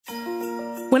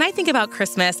When I think about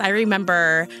Christmas, I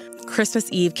remember Christmas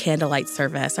Eve candlelight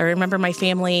service. I remember my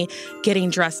family getting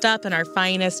dressed up in our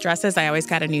finest dresses. I always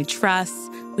got a new dress.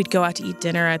 We'd go out to eat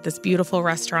dinner at this beautiful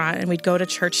restaurant, and we'd go to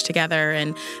church together.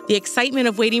 And the excitement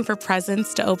of waiting for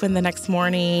presents to open the next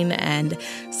morning and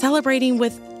celebrating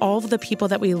with all of the people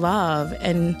that we love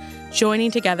and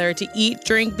joining together to eat,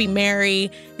 drink, be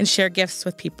merry, and share gifts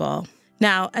with people.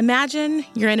 Now, imagine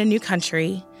you're in a new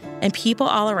country and people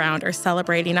all around are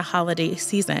celebrating a holiday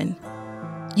season.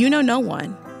 You know no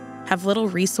one, have little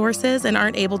resources, and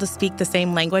aren't able to speak the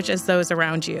same language as those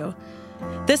around you.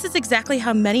 This is exactly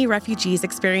how many refugees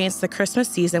experience the Christmas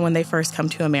season when they first come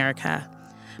to America.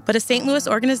 But a St. Louis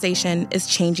organization is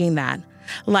changing that,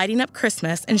 lighting up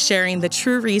Christmas and sharing the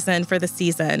true reason for the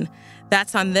season.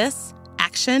 That's on this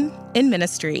Action in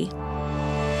Ministry.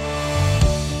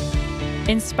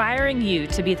 Inspiring you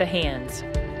to be the hands.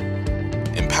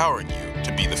 Empowering you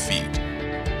to be the feet.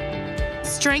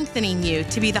 Strengthening you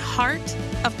to be the heart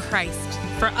of Christ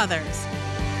for others.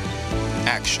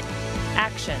 Action.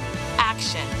 Action.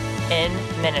 Action in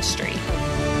Ministry.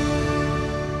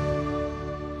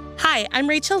 Hi, I'm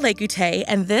Rachel Legute,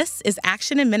 and this is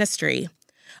Action in Ministry.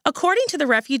 According to the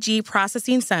Refugee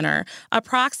Processing Center,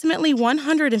 approximately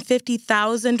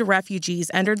 150,000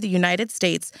 refugees entered the United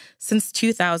States since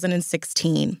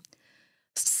 2016.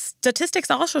 Statistics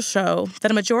also show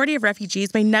that a majority of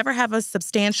refugees may never have a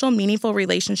substantial, meaningful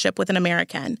relationship with an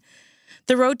American.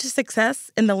 The road to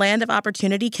success in the land of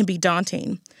opportunity can be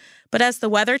daunting. But as the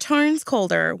weather turns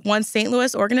colder, one St.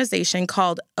 Louis organization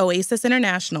called Oasis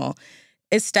International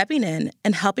is stepping in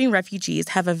and helping refugees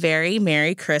have a very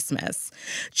Merry Christmas.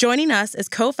 Joining us is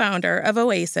co-founder of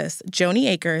Oasis, Joni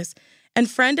Akers,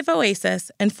 and friend of Oasis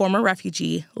and former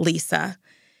refugee, Lisa.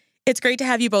 It's great to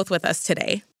have you both with us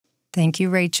today. Thank you,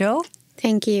 Rachel.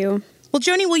 Thank you. Well,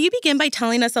 Joni, will you begin by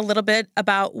telling us a little bit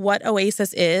about what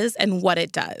Oasis is and what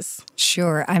it does?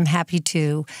 Sure, I'm happy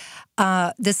to.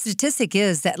 The statistic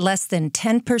is that less than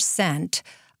 10%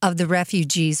 of the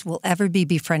refugees will ever be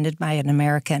befriended by an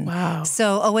American. Wow.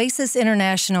 So Oasis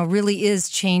International really is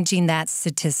changing that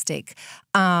statistic.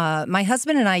 My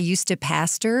husband and I used to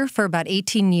pastor for about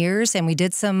 18 years, and we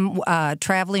did some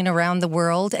traveling around the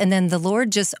world. And then the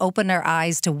Lord just opened our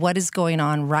eyes to what is going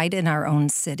on right in our own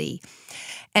city.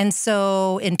 And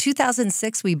so in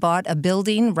 2006, we bought a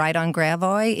building right on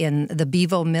Gravois in the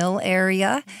Bevo Mill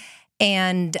area.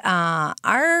 And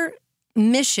our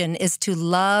mission is to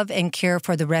love and care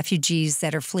for the refugees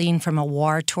that are fleeing from a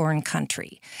war-torn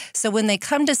country. So when they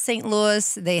come to St.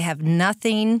 Louis, they have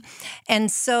nothing.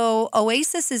 And so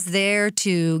Oasis is there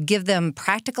to give them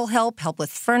practical help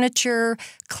with furniture,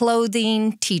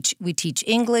 clothing, we teach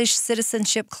English,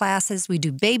 citizenship classes, we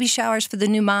do baby showers for the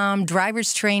new mom,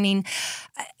 driver's training.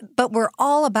 But we're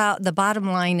all about, the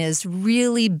bottom line is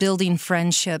really building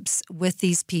friendships with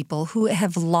these people who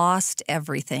have lost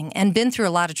everything and been through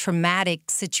a lot of traumatic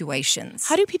situations.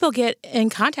 How do people get in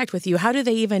contact with you? How do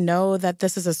they even know that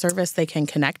this is a service they can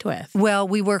connect with? Well,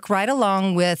 we work right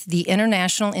along with the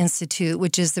International Institute,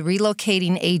 which is the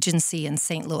relocating agency in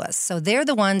St. Louis. So they're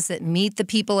the ones that meet the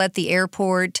people at the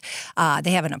airport.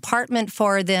 They have an apartment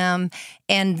for them.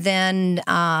 And then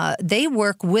they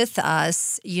work with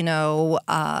us,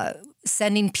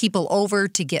 sending people over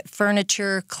to get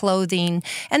furniture, clothing,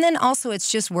 and then also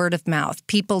it's just word of mouth.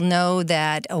 People know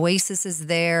that Oasis is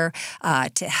there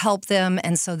to help them,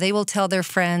 and so they will tell their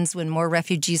friends when more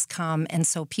refugees come, and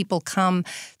so people come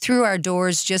through our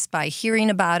doors just by hearing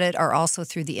about it or also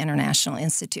through the International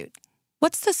Institute.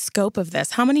 What's the scope of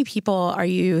this? How many people are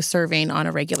you serving on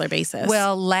a regular basis?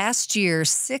 Well, last year,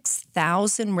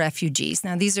 6,000 refugees.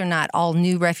 Now, these are not all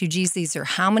new refugees. These are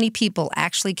how many people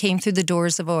actually came through the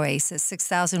doors of Oasis.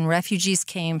 6,000 refugees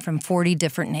came from 40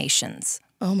 different nations.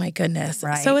 Oh, my goodness.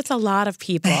 Right. So it's a lot of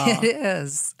people. It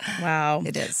is. Wow.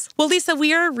 It is. Well, Lisa,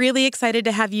 we are really excited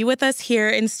to have you with us here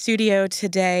in studio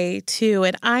today, too.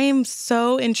 And I am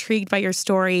so intrigued by your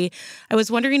story. I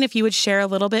was wondering if you would share a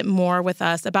little bit more with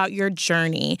us about your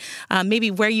journey,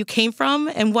 maybe where you came from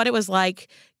and what it was like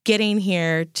getting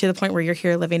here to the point where you're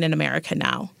here living in America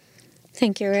now.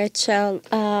 Thank you, Rachel.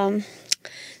 After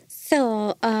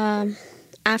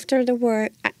the war,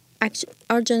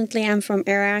 originally I'm from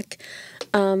Iraq.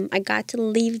 I got to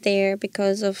leave there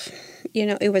because of,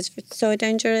 it was so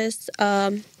dangerous.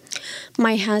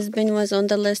 My husband was on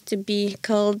the list to be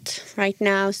killed right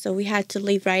now, so we had to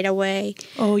leave right away.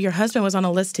 Oh, your husband was on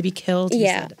a list to be killed?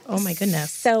 Yeah. Said. Oh, my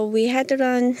goodness. So we had to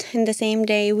run in the same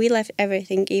day. We left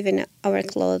everything, even our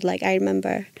clothes. Like, I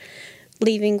remember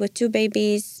leaving with 2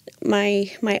 babies. My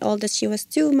oldest, she was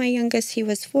 2. My youngest, he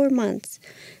was 4 months.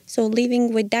 So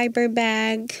leaving with diaper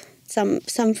bag,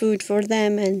 some food for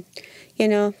them, and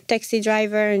taxi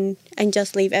driver and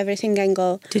just leave everything and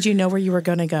go. Did you know where you were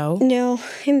going to go? No,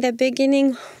 in the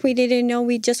beginning, we didn't know.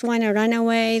 We just want to run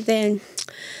away. Then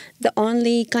the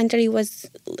only country was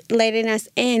letting us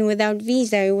in without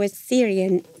visa. It was Syria.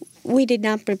 And we did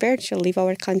not prepare to leave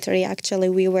our country, actually.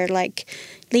 We were like,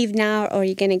 leave now or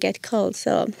you're going to get killed.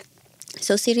 So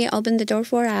Syria opened the door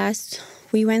for us.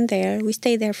 We went there. We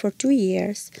stayed there for 2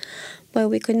 years. But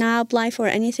we could not apply for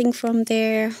anything from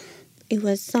there. It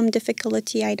was some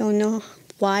difficulty. I don't know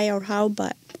why or how,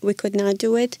 but we could not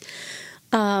do it.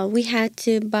 We had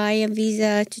to buy a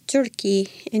visa to Turkey,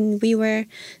 and we were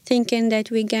thinking that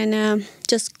we're going to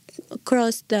just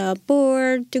cross the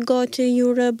border to go to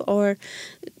Europe or,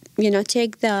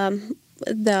 take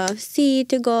the sea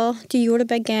to go to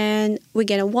Europe again. We're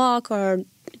going to walk or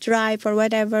drive or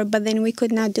whatever, but then we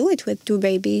could not do it with 2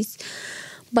 babies.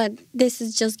 But this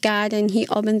is just God, and He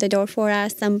opened the door for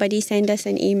us. Somebody sent us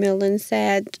an email and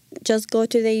said, just go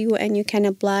to the UN, you can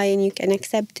apply and you can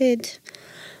accept it.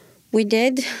 We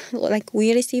did.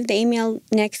 We received the email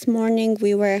next morning.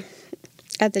 We were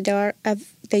at the door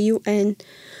of the UN.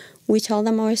 We told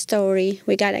them our story.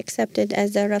 We got accepted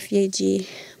as a refugee.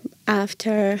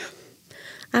 After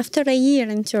a year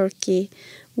in Turkey,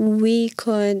 we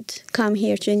could come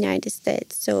here to the United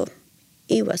States. So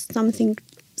it was something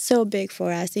so big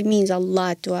for us. It means a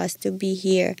lot to us to be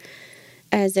here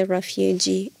as a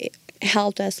refugee. It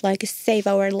helped us save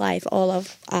our life, all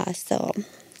of us. So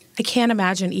I can't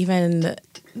imagine even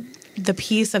the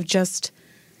piece of just,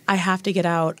 I have to get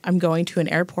out, I'm going to an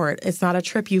airport. It's not a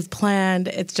trip you've planned.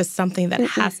 It's just something that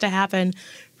has to happen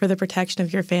for the protection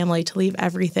of your family, to leave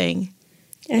everything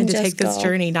and to take this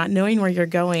journey, not knowing where you're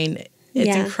going.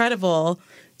 It's incredible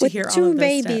to hear all of those With 2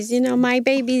 babies, steps. My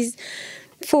baby's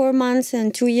 4 months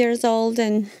and 2 years old,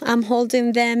 and I'm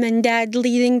holding them, and Dad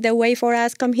leading the way for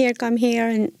us, come here.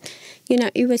 And,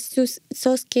 it was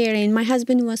so scary. And my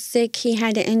husband was sick. He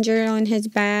had an injury on his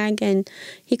back, and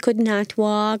he could not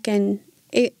walk. And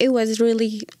it was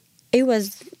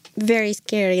very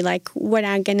scary, what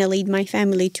I'm going to lead my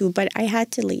family to. But I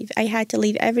had to leave. I had to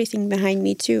leave everything behind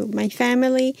me, too. My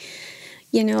family,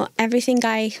 everything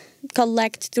I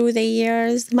collect through the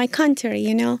years, my country,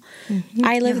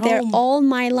 I lived there all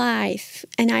my life,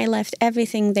 and I left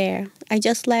everything there. I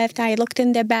just left. I looked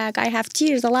in the back. I have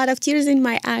tears, a lot of tears in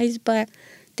my eyes, but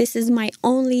this is my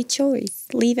only choice.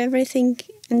 Leave everything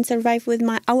and survive with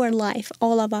our life,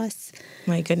 all of us.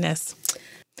 My goodness.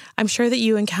 I'm sure that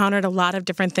you encountered a lot of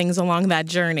different things along that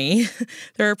journey.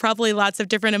 There were probably lots of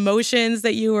different emotions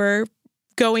that you were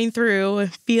going through,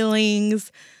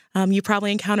 feelings. You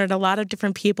probably encountered a lot of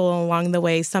different people along the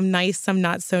way, some nice, some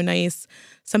not so nice,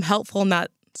 some helpful,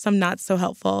 some not so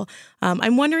helpful.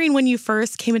 I'm wondering when you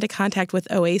first came into contact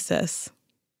with Oasis.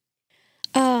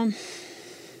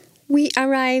 We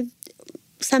arrived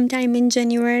sometime in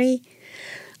January.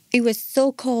 It was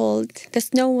so cold. The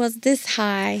snow was this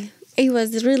high. It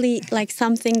was really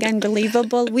something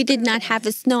unbelievable. We did not have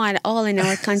snow at all in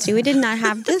our country. We did not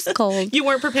have this cold. You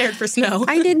weren't prepared for snow.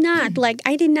 I did not.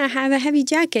 I did not have a heavy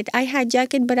jacket. I had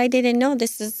jacket, but I didn't know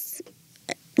this is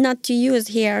not to use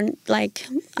here.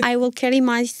 I will carry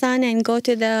my son and go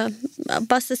to the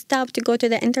bus stop to go to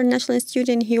the international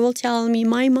student. He will tell me,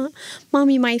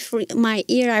 Mommy, my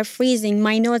ear are freezing.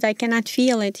 My nose, I cannot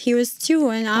feel it. He was 2,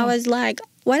 and I was like,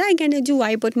 what am I going to do?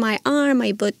 I put my arm,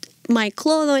 I put my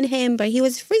clothes on him, but he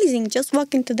was freezing just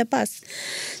walking to the bus.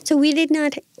 So we did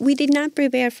not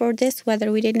prepare for this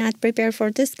weather. We did not prepare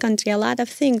for this country. A lot of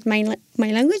things. My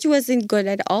language wasn't good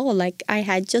at all. I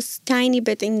had just tiny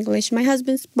bit English. My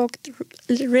husband spoke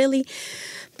really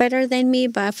better than me,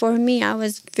 but for me, I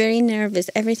was very nervous.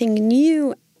 Everything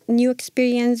new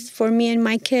experience for me and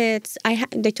my kids.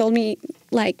 They told me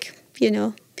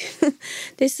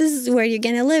this is where you're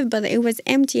gonna live, but it was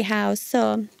empty house.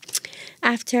 So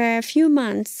after a few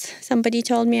months, somebody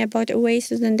told me about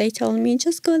Oasis, and they told me,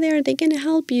 just go there, they're gonna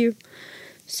help you.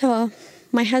 So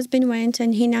my husband went,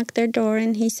 and he knocked their door,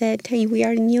 and he said, hey, we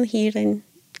are new here, and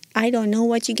I don't know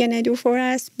what you're gonna do for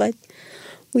us, but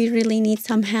we really need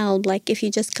some help, if you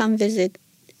just come visit.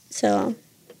 So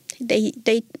they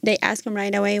asked him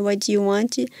right away, what do you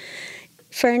want?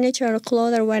 Furniture or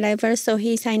clothes or whatever. So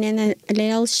he signed in a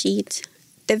little sheet.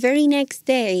 The very next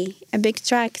day, a big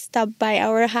truck stopped by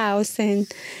our house, and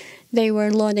they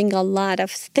were loading a lot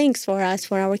of things for us,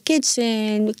 for our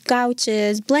kitchen,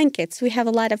 couches, blankets. We have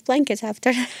a lot of blankets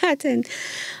after that, and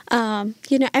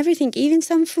everything, even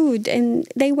some food. And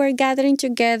they were gathering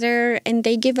together, and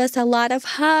they give us a lot of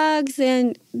hugs,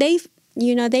 and they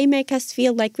make us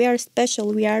feel like we are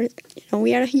special. We are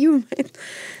human.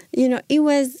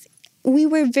 we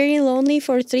were very lonely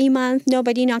for 3 months.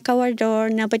 Nobody knocked our door.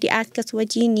 Nobody asked us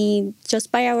what you need.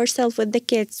 Just by ourselves with the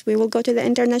kids. We will go to the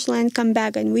international and come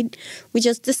back, and we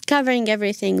just discovering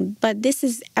everything. But this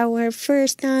is our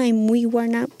first time. We were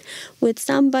not with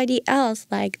somebody else.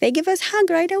 Like, they give us a hug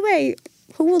right away.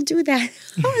 Who will do that?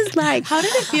 I was like, how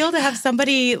did it feel to have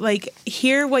somebody like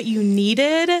hear what you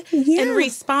needed and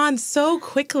respond so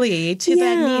quickly to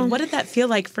that need? What did that feel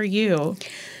like for you?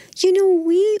 You know,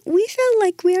 we felt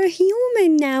like we are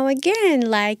human now again.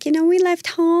 Like, you know, we left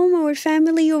home, our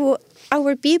family,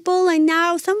 our people, and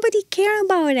now somebody care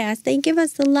about us. They give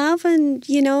us the love and,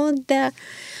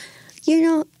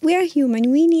 we are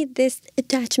human. We need this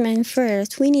attachment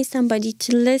first. We need somebody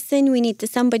to listen. We need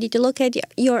somebody to look at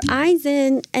your eyes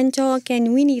and talk,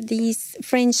 and we need these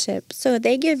friendships. So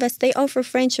they offer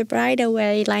friendship right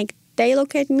away. Like, they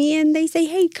look at me and they say,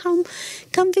 hey, come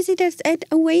visit us at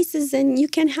Oasis and you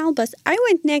can help us. I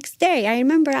went next day. I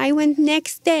remember I went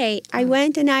next day. I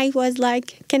went and I was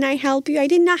like, can I help you? I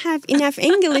did not have enough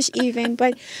English even.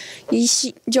 But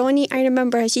Joni, I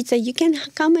remember she said, you can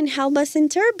come and help us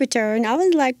interpreter. And I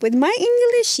was like, with my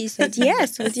English? She said,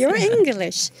 yes, with your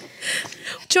English.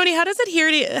 Joni, how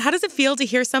does it feel to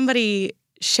hear somebody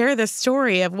share the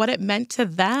story of what it meant to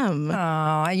them?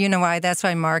 Oh, you know why? That's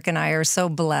why Mark and I are so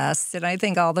blessed. And I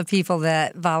think all the people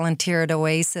that volunteer at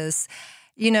Oasis,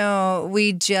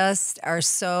 we just are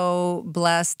so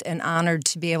blessed and honored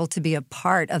to be able to be a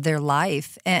part of their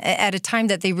life at a time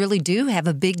that they really do have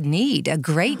a big need, a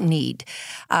great need.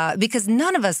 Because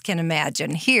none of us can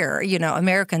imagine here,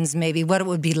 Americans maybe, what it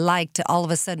would be like to all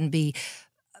of a sudden be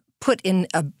put in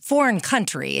a foreign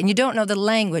country and you don't know the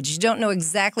language, you don't know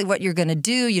exactly what you're going to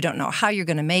do, you don't know how you're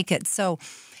going to make it. So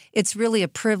it's really a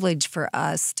privilege for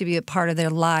us to be a part of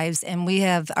their lives. And we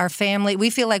have our family.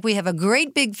 We feel like we have a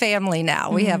great big family now.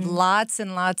 Mm-hmm. We have lots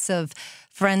and lots of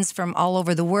friends from all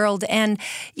over the world. And,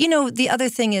 the other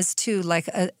thing is, too, like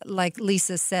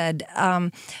Lisa said,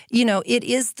 it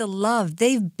is the love.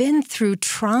 They've been through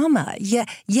trauma. Yeah,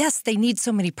 yes, they need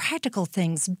so many practical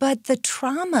things, but the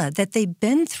trauma that they've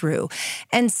been through.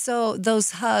 And so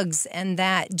those hugs and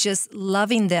that just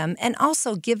loving them and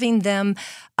also giving them,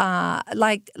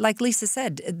 like Lisa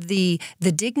said, the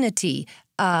dignity.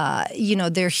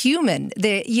 They're human.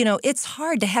 It's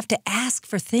hard to have to ask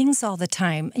for things all the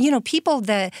time. People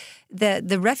the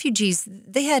refugees,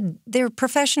 they're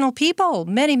professional people,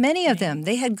 many of them.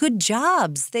 They had good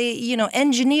jobs. They,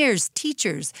 engineers,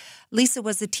 teachers. Lisa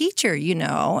was a teacher,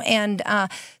 and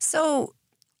so,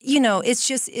 it's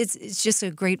just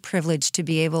a great privilege to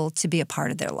be able to be a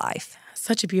part of their life.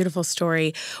 Such a beautiful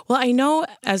story. Well, I know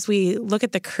as we look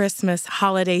at the Christmas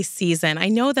holiday season, I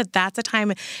know that that's a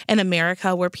time in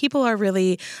America where people are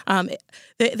really,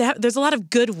 there's a lot of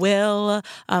goodwill,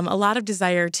 a lot of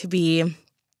desire to be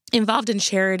involved in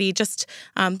charity, just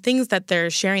things that they're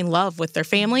sharing love with their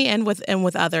family and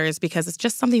with others, because it's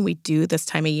just something we do this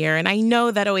time of year. And I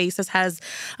know that Oasis has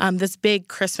this big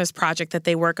Christmas project that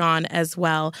they work on as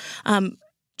well.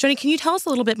 Joni, can you tell us a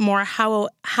little bit more how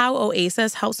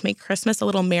Oasis helps make Christmas a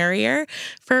little merrier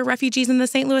for refugees in the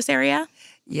St. Louis area?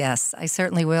 Yes, I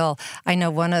certainly will. I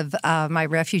know one of my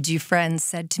refugee friends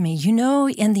said to me,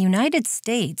 in the United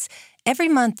States, every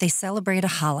month they celebrate a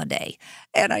holiday.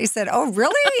 And I said, oh,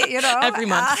 really? Every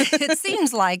month. It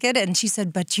seems like it. And she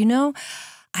said, but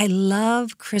I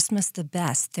love Christmas the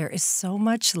best. There is so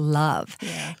much love.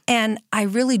 Yeah. And I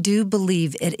really do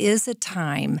believe it is a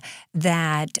time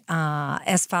that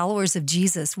as followers of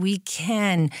Jesus, we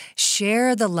can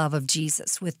share the love of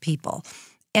Jesus with people.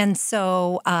 And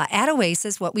so at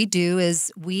Oasis, what we do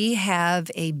is we have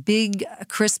a big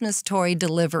Christmas toy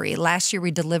delivery. Last year,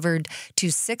 we delivered to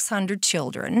 600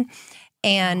 children.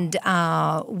 And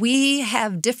we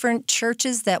have different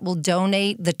churches that will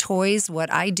donate the toys.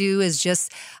 What I do is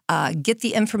just get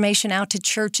the information out to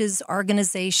churches,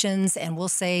 organizations, and we'll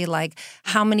say, like,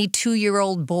 how many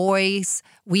 2-year-old boys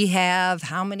we have,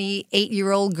 how many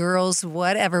 8-year-old girls,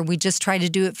 whatever. We just try to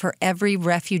do it for every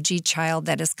refugee child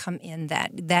that has come in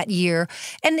that year,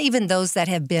 and even those that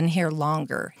have been here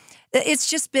longer. It's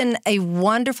just been a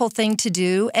wonderful thing to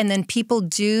do. And then people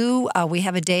we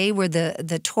have a day where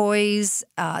the toys,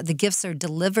 the gifts are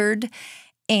delivered.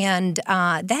 And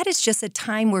that is just a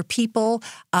time where people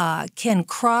can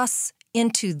cross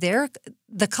into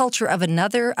the culture of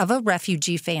a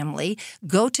refugee family,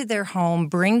 go to their home,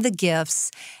 bring the gifts,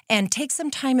 and take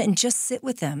some time and just sit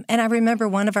with them. And I remember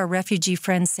one of our refugee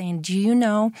friends saying, do you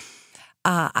know,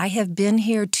 I have been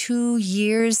here 2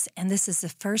 years, and this is the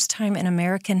first time an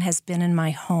American has been in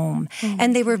my home.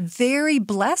 And they were very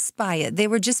blessed by it. They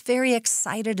were just very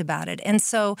excited about it. And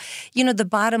so, the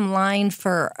bottom line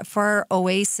for our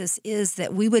Oasis is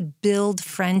that we would build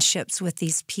friendships with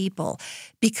these people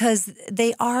because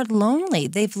they are lonely.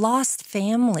 They've lost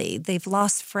family. They've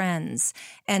lost friends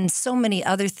and so many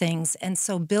other things. And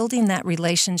so building that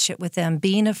relationship with them,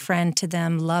 being a friend to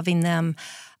them, loving them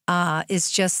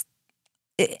is just,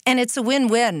 and it's a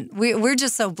win-win. We're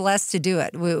just so blessed to do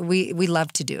it. We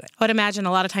love to do it. I would imagine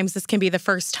a lot of times this can be the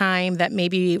first time that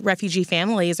maybe refugee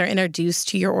families are introduced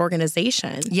to your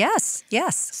organization. Yes.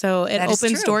 So it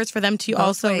opens doors for them to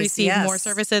also receive more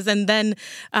services. And then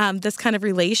this kind of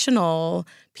relational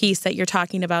piece that you're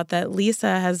talking about that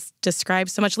Lisa has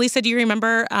described so much. Lisa, do you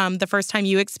remember the first time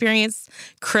you experienced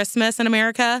Christmas in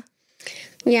America?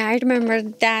 Yeah, I remember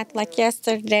that like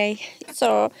yesterday.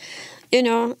 So,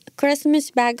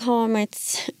 Christmas back home,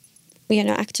 it's,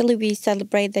 actually we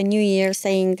celebrate the New Year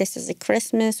saying this is a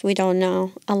Christmas. We don't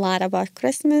know a lot about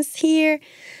Christmas here.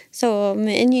 So in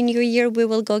the New Year, we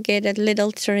will go get a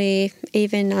little tree,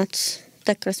 even not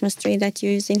the Christmas tree that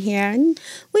you use in here. And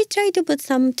we try to put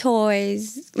some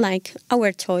toys, like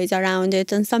our toys around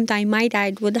it. And sometimes my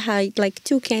dad would hide like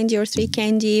 2 candy or 3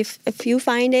 candy. If you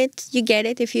find it, you get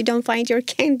it. If you don't find your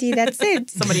candy, that's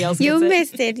it. Somebody else you gets it.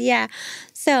 missed it, yeah.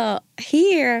 So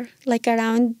here, like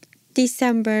around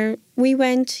December, we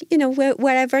went,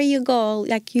 wherever you go,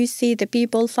 like you see the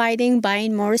people fighting,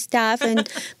 buying more stuff, and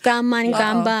grandma and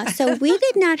grandpa. So we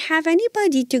did not have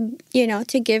anybody to,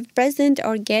 to give present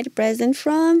or get present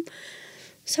from.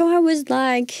 So I was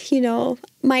like,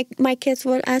 my kids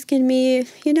were asking me,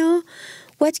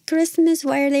 what's Christmas?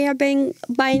 Why are they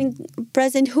buying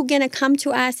present? Who gonna come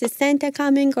to us? Is Santa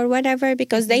coming or whatever?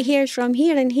 Because they hear from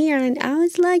here and here. And I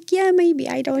was like, yeah, maybe,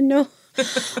 I don't know.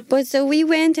 But so we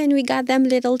went and we got them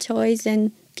little toys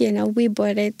and, we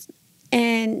bought it.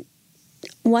 And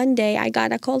one day I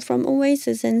got a call from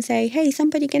Oasis and say, hey,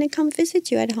 somebody gonna come visit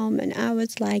you at home? And I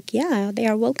was like, yeah, they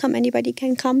are welcome. Anybody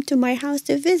can come to my house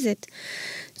to visit.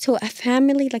 So a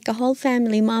family, like a whole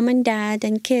family, mom and dad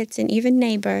and kids and even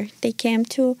neighbor, they came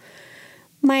to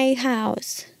my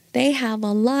house. They have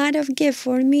a lot of gift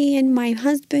for me and my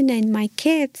husband and my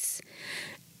kids.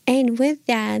 And with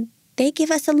that, they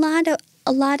give us a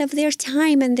lot of their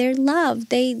time and their love.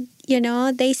 They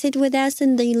sit with us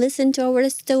and they listen to our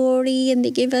story and they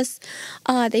give us,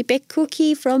 they bake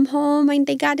cookie from home and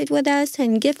they got it with us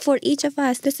and gift for each of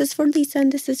us. This is for Lisa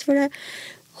and this is for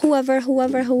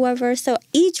whoever. So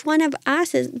each one of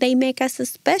us, they make us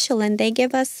special and they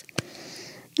give us,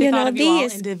 They thought of you all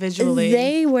individually.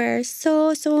 They were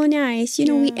so nice.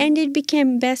 We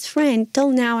became best friend. Till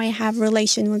now I have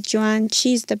relation with Joanne.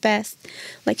 She's the best.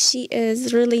 Like she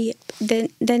is really the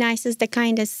nicest, the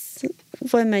kindest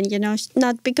woman,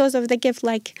 not because of the gift.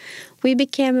 Like we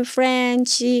became a friend.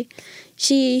 She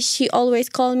always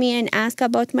called me and asked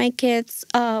about my kids.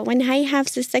 When I have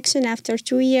C-section after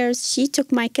 2 years, she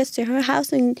took my kids to her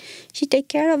house and she take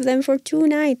care of them for 2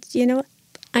 nights,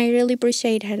 I really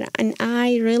appreciate her, and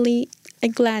I really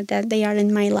am glad that they are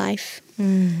in my life.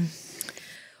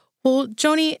 Well,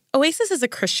 Joni, Oasis is a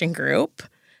Christian group,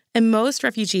 and most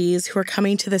refugees who are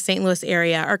coming to the St. Louis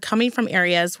area are coming from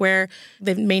areas where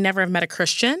they may never have met a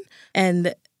Christian,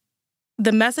 and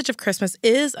the message of Christmas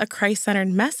is a Christ-centered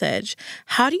message.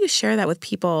 How do you share that with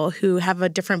people who have a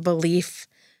different belief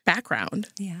background?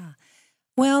 Yeah.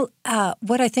 Well,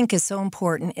 what I think is so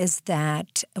important is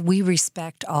that we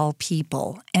respect all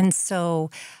people. And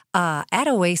so at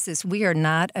Oasis, we are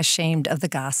not ashamed of the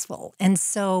gospel. And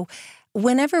so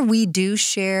whenever we do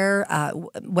share,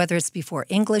 whether it's before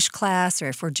English class or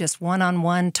if we're just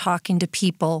one-on-one talking to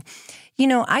people,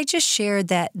 I just share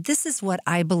that this is what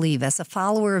I believe as a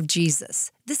follower of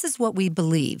Jesus. This is what we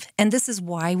believe, and this is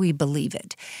why we believe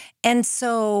it. And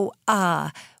so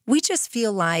we just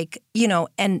feel like,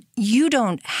 and you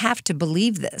don't have to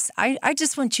believe this. I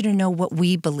just want you to know what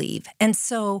we believe. And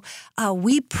so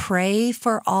we pray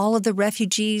for all of the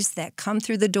refugees that come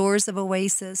through the doors of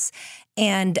Oasis.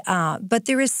 And but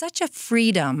there is such a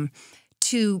freedom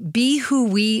to be who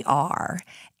we are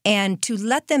and to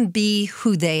let them be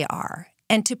who they are,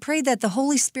 and to pray that the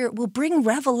Holy Spirit will bring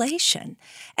revelation.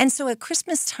 And so at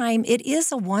Christmas time, it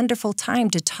is a wonderful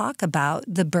time to talk about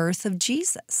the birth of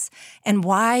Jesus and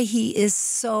why he is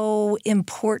so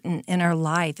important in our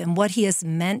life and what he has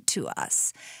meant to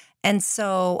us. And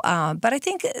so, but I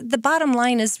think the bottom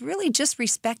line is really just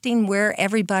respecting where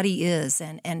everybody is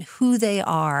and who they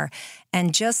are,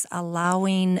 and just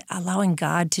allowing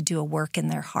God to do a work in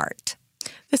their heart.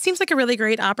 This seems like a really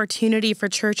great opportunity for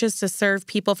churches to serve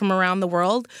people from around the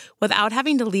world without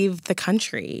having to leave the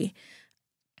country.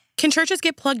 Can churches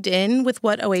get plugged in with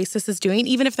what Oasis is doing,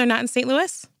 even if they're not in St.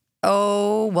 Louis?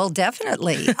 Oh, well,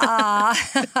 definitely.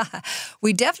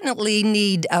 We definitely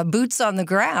need boots on the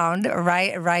ground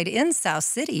right in South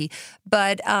City.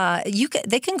 But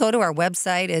they can go to our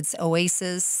website. It's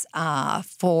Oasis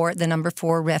for the number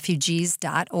 4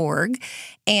 refugees.org.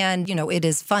 And, it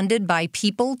is funded by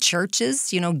people,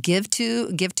 churches, give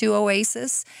to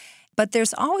Oasis. But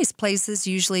there's always places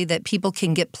usually that people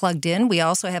can get plugged in. We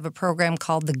also have a program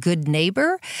called The Good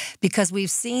Neighbor, because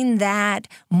we've seen that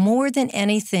more than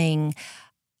anything,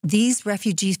 these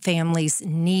refugee families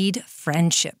need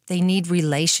friendship. They need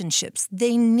relationships.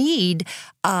 They need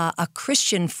a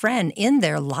Christian friend in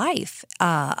their life,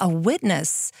 a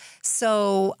witness.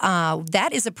 So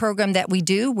that is a program that we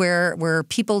do where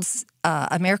people's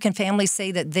American families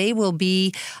say that they will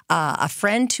be a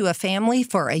friend to a family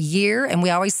for a year, and we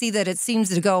always see that it seems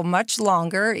to go much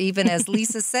longer. Even as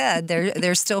Lisa said,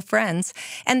 they're still friends,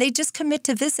 and they just commit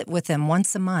to visit with them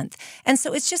once a month. And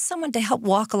so it's just someone to help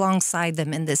walk alongside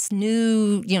them in this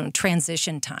new,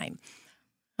 transition time.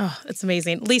 Oh, it's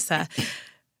amazing. Lisa,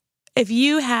 if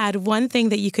you had one thing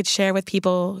that you could share with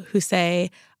people who say,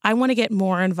 I want to get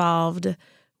more involved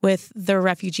with the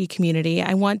refugee community,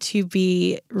 I want to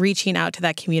be reaching out to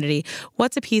that community,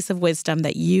 what's a piece of wisdom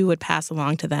that you would pass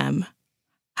along to them?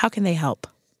 How can they help?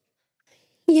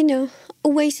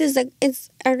 Oasis is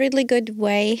a really good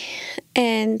way,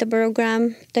 and the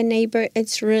program, The Neighbor,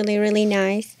 it's really, really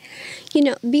nice.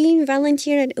 Being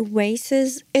volunteer at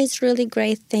Oasis is really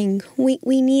great thing.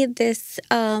 We need this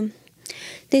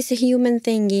human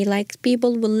thingy, like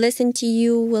people will listen to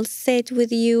you, will sit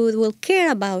with you, will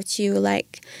care about you.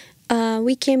 Like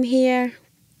we came here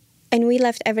and we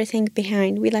left everything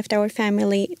behind. We left our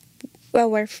family,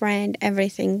 our friend,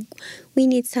 everything. We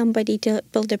need somebody to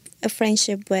build a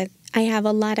friendship with. I have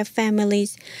a lot of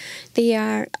families.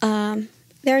 They're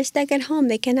stuck at home.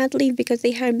 They cannot leave because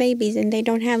they have babies and they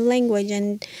don't have language,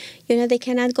 and they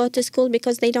cannot go to school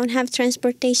because they don't have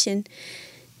transportation.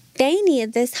 They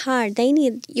need this hard. They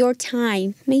need your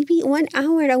time, maybe 1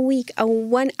 hour a week or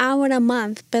 1 hour a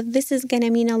month, but this is going to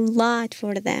mean a lot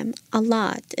for them, a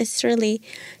lot. It's really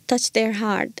touched their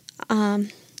heart.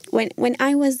 When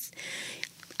I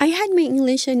had my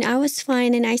English and I was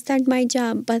fine and I started my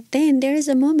job, but then there is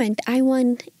a moment I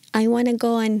want to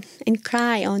go and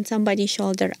cry on somebody's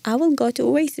shoulder. I will go to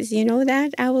Oasis, you know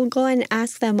that? I will go and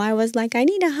ask them. I was like, I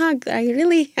need a hug.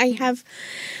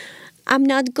 I'm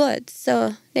not good.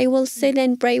 So they will sit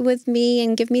and pray with me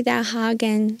and give me that hug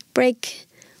and break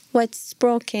what's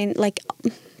broken, like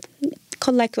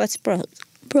collect what's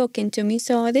broken to me.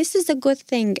 So this is a good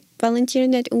thing,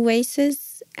 volunteering at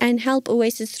Oasis and help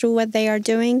Oasis through what they are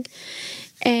doing.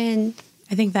 And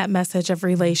I think that message of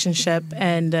relationship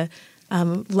and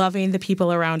loving the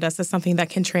people around us is something that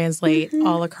can translate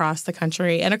all across the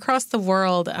country and across the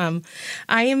world.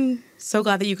 I am so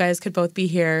glad that you guys could both be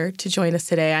here to join us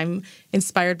today. I'm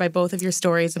inspired by both of your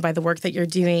stories and by the work that you're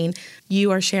doing.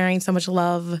 You are sharing so much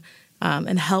love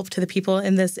and help to the people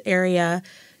in this area,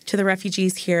 to the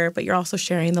refugees here, but you're also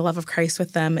sharing the love of Christ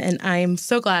with them. And I'm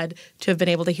so glad to have been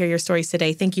able to hear your stories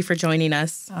today. Thank you for joining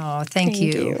us. Oh, thank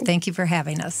you. Thank you for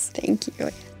having us. Thank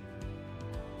you.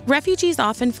 Refugees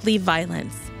often flee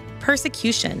violence,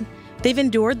 persecution. They've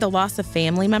endured the loss of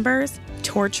family members,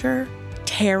 torture,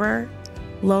 terror,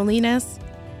 loneliness,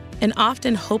 and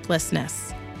often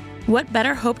hopelessness. What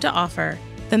better hope to offer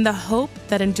than the hope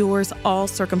that endures all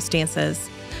circumstances,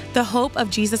 the hope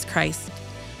of Jesus Christ,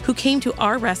 who came to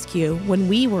our rescue when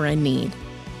we were in need.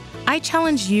 I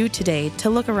challenge you today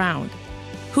to look around.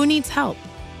 Who needs help?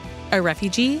 A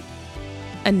refugee?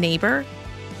 A neighbor?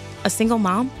 A single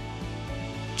mom?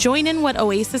 Join in what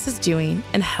Oasis is doing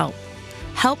and help.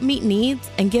 Help meet needs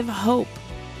and give hope.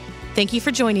 Thank you for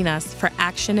joining us for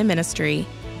Action in Ministry.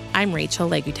 I'm Rachel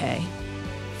Legute.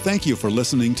 Thank you for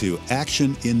listening to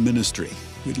Action in Ministry.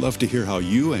 We'd love to hear how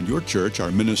you and your church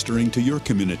are ministering to your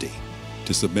community.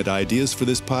 To submit ideas for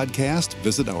this podcast,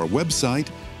 visit our website,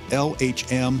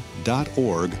 lhm.org/action,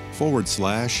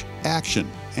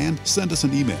 and send us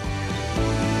an email.